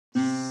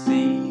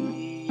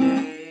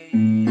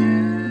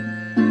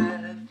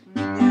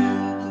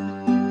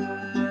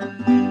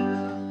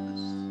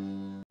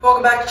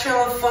welcome back to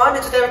Channel Fun,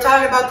 and today we're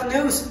talking about the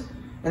news.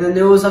 And the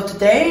news of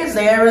today is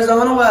the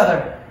Arizona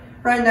weather.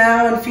 Right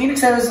now in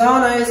Phoenix,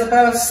 Arizona is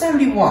about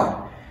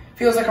 71.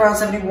 Feels like around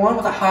 71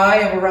 with a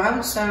high of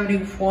around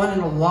 71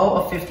 and a low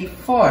of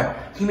 54.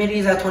 Humidity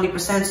is at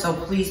 20%, so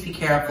please be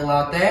careful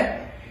out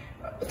there.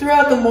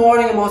 Throughout the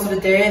morning and most of the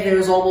day,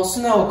 there's almost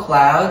no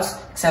clouds,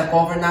 except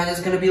overnight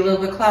it's going to be a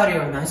little bit cloudy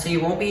overnight, so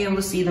you won't be able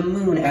to see the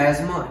moon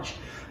as much.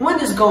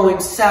 Wind is going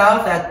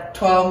south at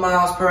 12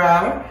 miles per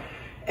hour,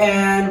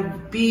 and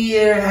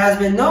there has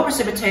been no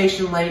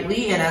precipitation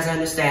lately, and as I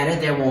understand it,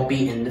 there won't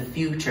be in the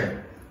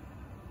future.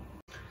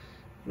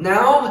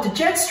 Now, with the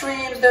jet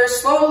streams, they're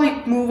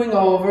slowly moving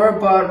over,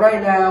 but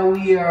right now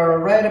we are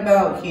right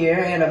about here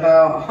at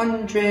about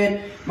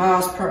 100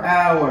 miles per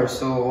hour,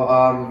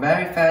 so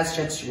very fast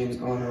jet streams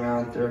going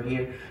around through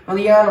here. On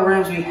the outer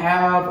rims, we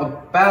have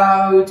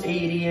about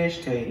 80-ish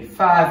to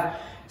 85,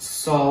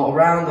 so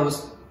around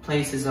those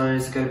places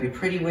it's going to be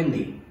pretty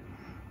windy.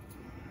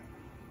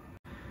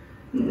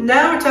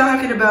 Now we're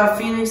talking about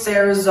Phoenix,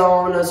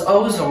 Arizona's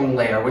ozone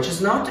layer, which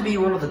is known to be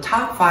one of the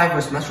top 5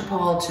 most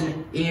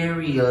metropolitan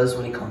areas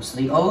when it comes to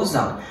the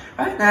ozone.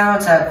 Right now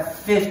it's at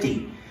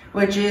 50,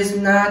 which is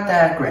not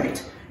that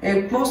great.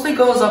 It mostly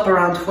goes up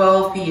around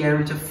 12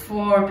 p.m. to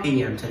 4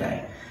 p.m.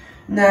 today.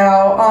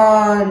 Now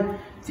on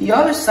the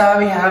other side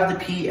we have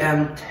the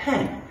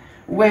PM10,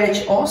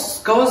 which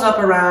also goes up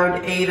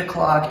around 8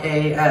 o'clock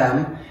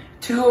a.m.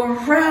 to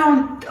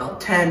around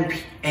 10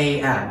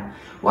 a.m.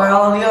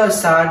 While on the other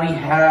side, we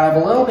have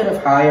a little bit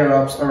of higher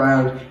ups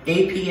around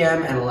 8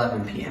 p.m. and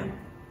 11 p.m.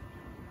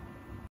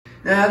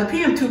 Now, the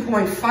PM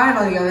 2.5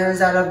 on the other hand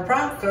is at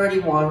around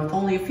 31 with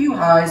only a few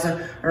highs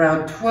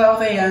around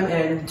 12 a.m.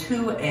 and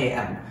 2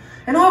 a.m.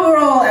 An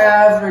overall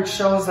average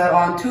shows that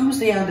on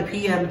Tuesday on the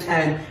PM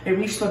 10, it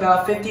reached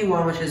about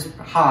 51, which is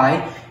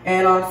high,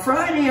 and on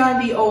Friday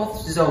on the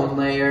ozone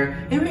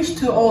layer, it reached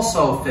to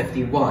also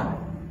 51.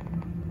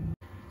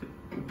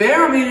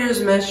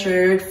 Barometers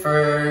measured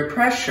for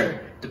pressure.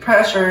 The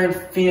pressure in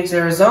Phoenix,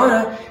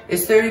 Arizona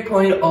is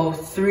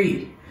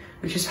 30.03,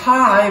 which is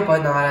high,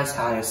 but not as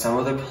high as some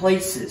other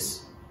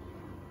places.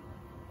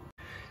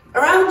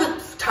 Around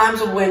the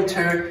times of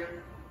winter,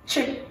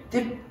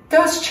 it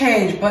does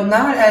change, but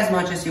not as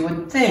much as you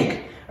would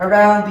think.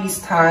 Around these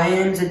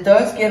times, it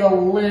does get a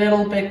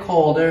little bit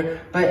colder,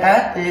 but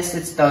at this,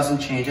 it doesn't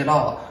change at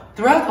all.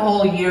 Throughout the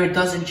whole year, it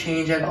doesn't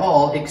change at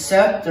all,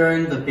 except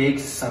during the big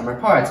summer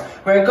parts,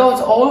 where it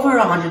goes over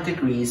 100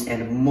 degrees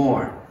and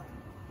more.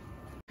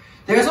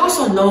 There's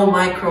also no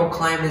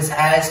microclimates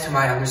as to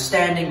my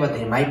understanding, but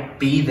they might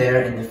be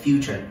there in the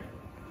future.